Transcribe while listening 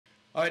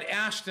All right,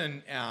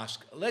 Ashton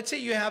asked, let's say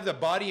you have the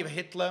body of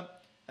Hitler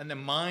and the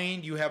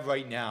mind you have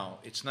right now.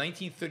 It's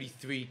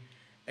 1933,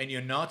 and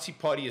your Nazi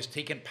party has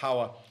taken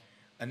power,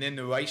 and then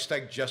the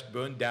Reichstag just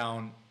burned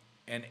down,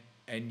 and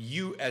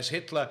you, as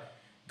Hitler,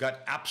 got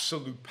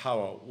absolute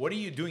power. What are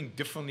you doing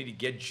differently to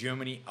get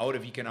Germany out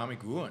of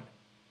economic ruin?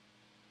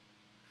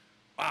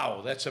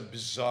 Wow, that's a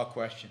bizarre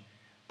question.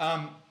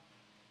 I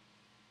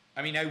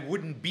mean, I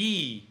wouldn't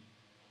be...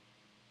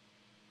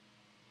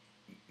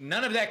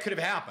 None of that could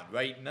have happened,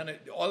 right?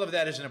 All of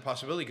that isn't a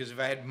possibility, because if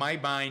I had my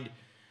mind,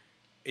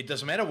 it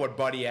doesn't matter what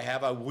body I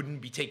have, I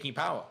wouldn't be taking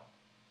power.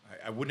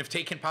 I wouldn't have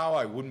taken power.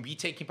 I wouldn't be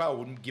taking power. I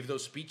wouldn't give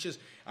those speeches.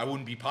 I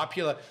wouldn't be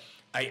popular.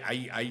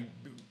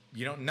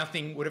 You know,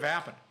 nothing would have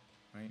happened,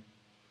 right?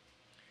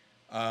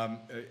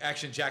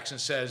 Action Jackson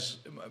says,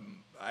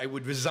 I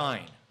would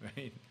resign,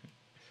 right?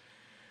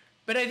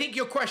 But I think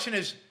your question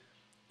is,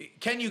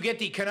 can you get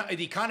the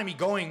economy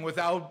going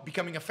without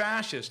becoming a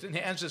fascist? And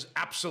the answer is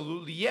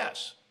absolutely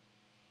yes.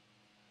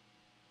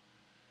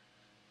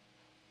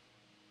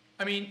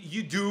 I mean,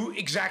 you do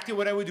exactly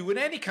what I would do in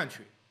any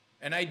country.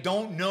 And I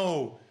don't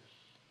know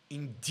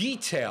in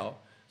detail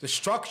the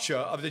structure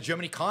of the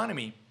German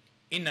economy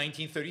in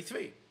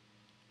 1933.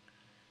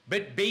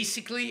 But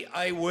basically,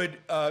 I would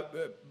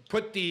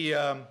put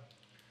the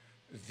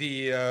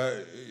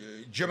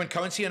German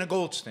currency on a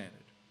gold standard.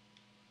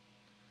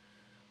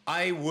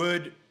 I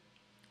would,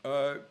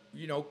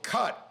 you know,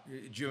 cut.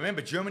 Do you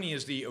remember Germany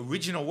is the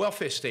original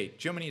welfare state?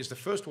 Germany is the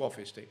first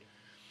welfare state.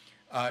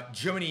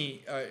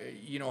 Germany,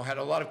 you know, had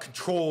a lot of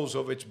controls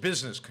over its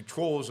business,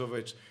 controls over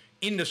its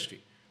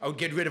industry. I would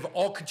get rid of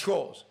all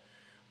controls.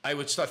 I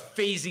would start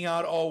phasing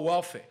out all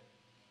welfare.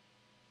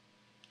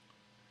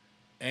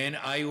 And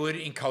I would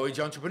encourage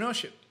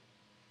entrepreneurship.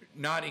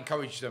 Not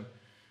encourage them,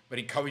 but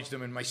encourage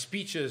them in my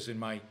speeches, in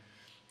my,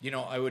 you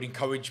know, I would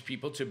encourage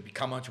people to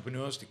become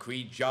entrepreneurs, to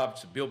create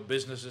jobs, to build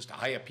businesses, to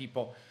hire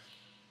people.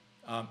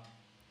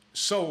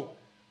 So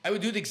I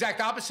would do the exact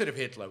opposite of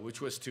Hitler,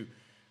 which was to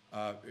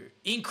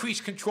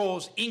increase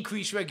controls,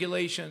 increase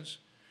regulations,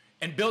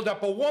 and build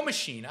up a war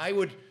machine. I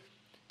would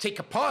take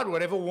apart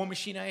whatever war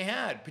machine I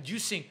had.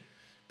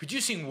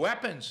 Producing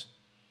weapons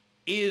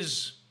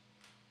is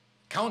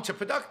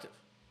counterproductive.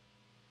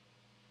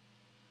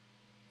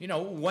 You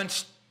know,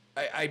 once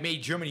I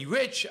made Germany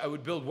rich, I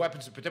would build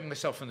weapons to protect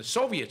myself from the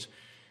Soviets.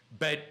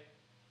 But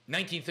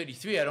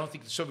 1933, I don't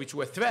think the Soviets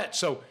were a threat.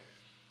 So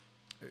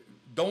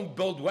don't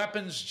build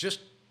weapons, just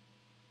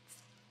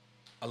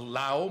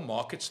allow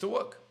markets to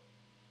work.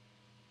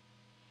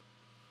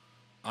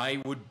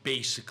 I would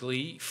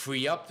basically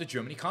free up the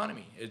German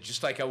economy,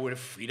 just like I would have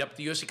freed up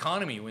the U.S.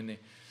 economy when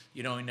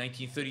you know, in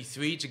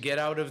 1933 to get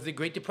out of the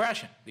Great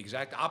Depression, the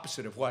exact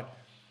opposite of what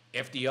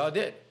FDR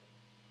did.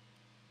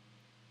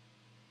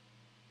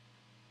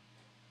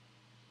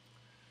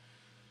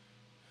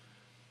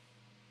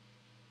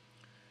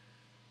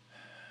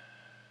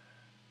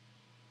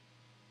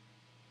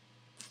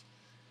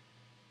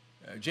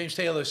 James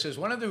Taylor says,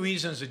 one of the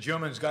reasons the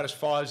Germans got as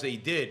far as they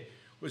did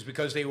was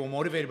because they were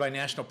motivated by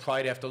national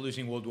pride after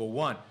losing World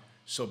War I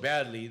so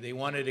badly. They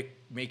wanted to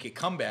make a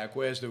comeback,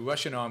 whereas the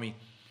Russian army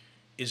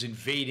is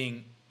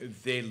invading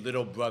their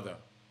little brother.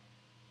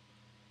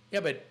 Yeah,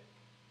 but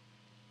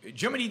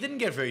Germany didn't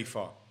get very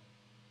far.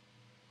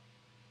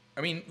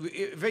 I mean,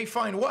 very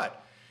far in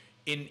what?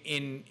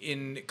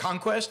 In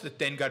conquest that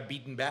then got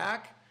beaten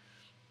back,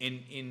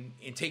 in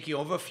taking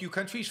over a few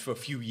countries for a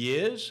few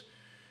years.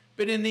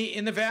 But in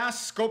the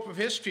vast scope of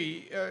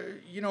history,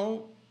 you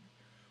know,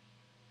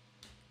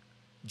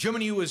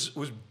 Germany was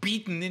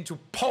beaten into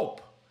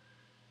pulp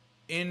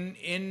in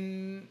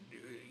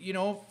you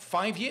know,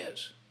 5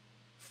 years,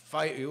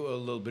 a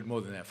little bit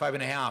more than that,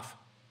 5.5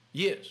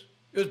 years.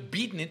 It was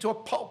beaten into a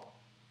pulp.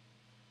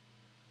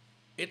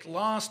 It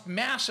lost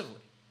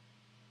massively.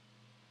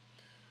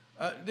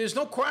 There's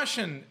no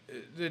question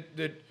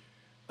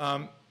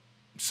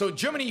so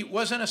Germany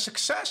wasn't a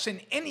success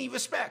in any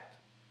respect.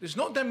 There's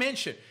no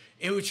dimension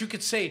in which you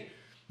could say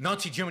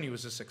Nazi Germany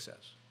was a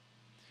success.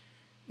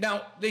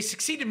 Now, they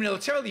succeeded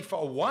militarily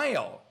for a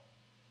while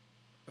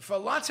for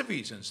lots of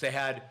reasons. They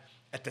had,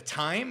 at the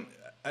time,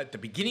 at the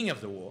beginning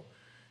of the war,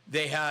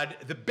 they had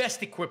the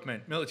best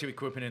equipment, military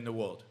equipment in the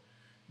world.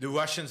 The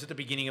Russians at the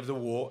beginning of the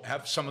war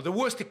have some of the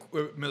worst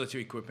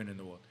military equipment in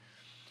the world.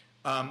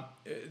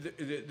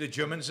 The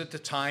Germans at the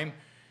time,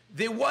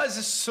 there was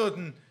a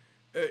certain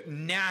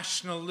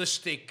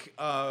nationalistic,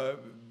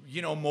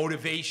 you know,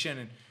 motivation,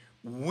 and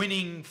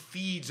winning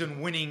feeds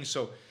and winning.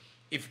 So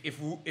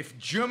if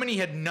Germany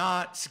had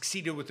not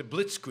succeeded with the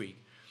Blitzkrieg,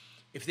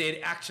 if they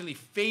had actually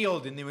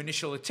failed in their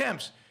initial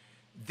attempts,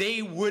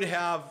 they would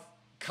have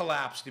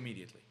collapsed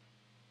immediately.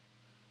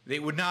 They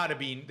would not have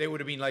been, they would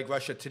have been like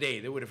Russia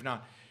today. They would have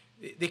not,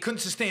 they couldn't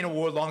sustain a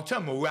war long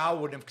term. Morale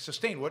wouldn't have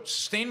sustained. What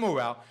sustained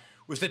morale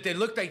was that they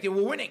looked like they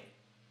were winning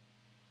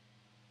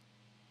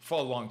for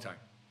a long time.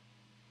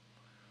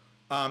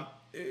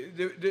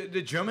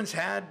 The Germans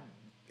had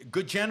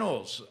good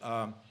generals,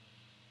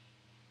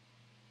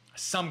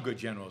 some good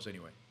generals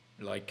anyway,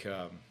 like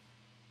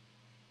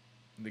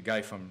the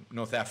guy from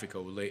North Africa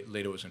who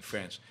later was in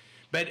France.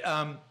 But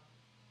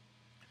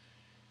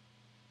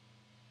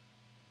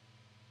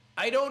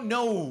I don't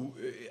know,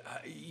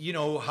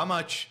 how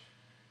much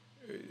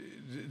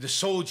the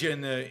soldier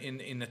in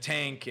the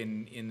tank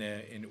and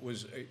it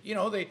was,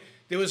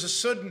 there was a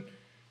certain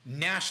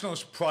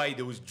nationalist pride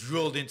that was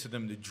drilled into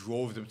them that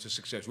drove them to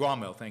success.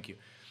 Rommel, thank you.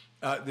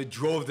 That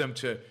drove them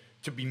to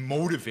be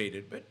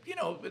motivated. But,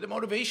 the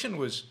motivation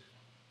was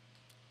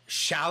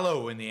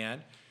shallow in the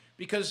end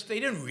because they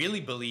didn't really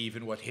believe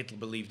in what Hitler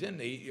believed in.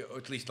 Or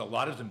at least a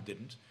lot of them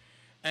didn't.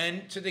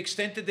 And to the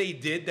extent that they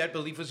did, that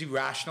belief was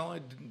irrational.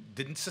 It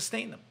didn't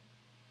sustain them.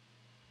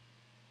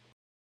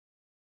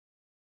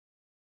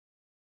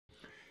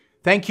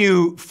 Thank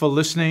you for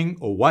listening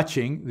or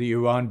watching the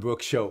Yaron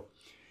Brook Show.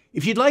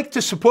 If you'd like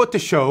to support the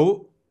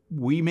show,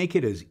 we make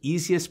it as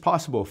easy as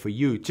possible for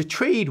you to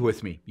trade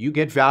with me. You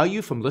get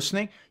value from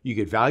listening. You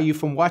get value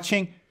from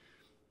watching.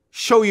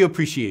 Show your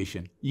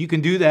appreciation. You can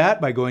do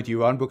that by going to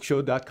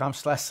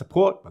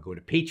yaronbrookshow.com/support, by going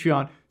to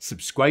Patreon,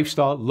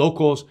 Subscribestar,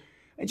 Locals,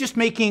 and just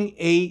making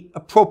a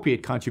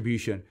appropriate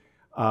contribution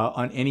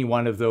on any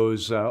one of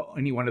those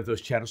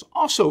channels.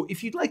 Also,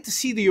 if you'd like to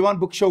see the Yaron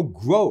Brook Show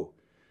grow,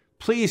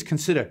 please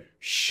consider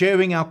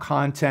sharing our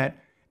content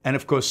and,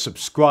 of course,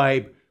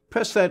 subscribe.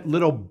 Press that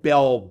little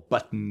bell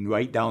button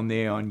right down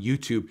there on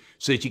YouTube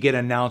so that you get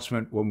an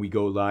announcement when we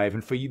go live.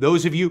 And for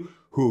those of you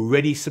who are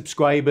already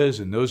subscribers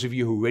and those of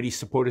you who are already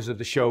supporters of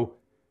the show,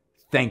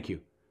 thank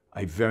you.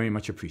 I very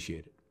much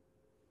appreciate it.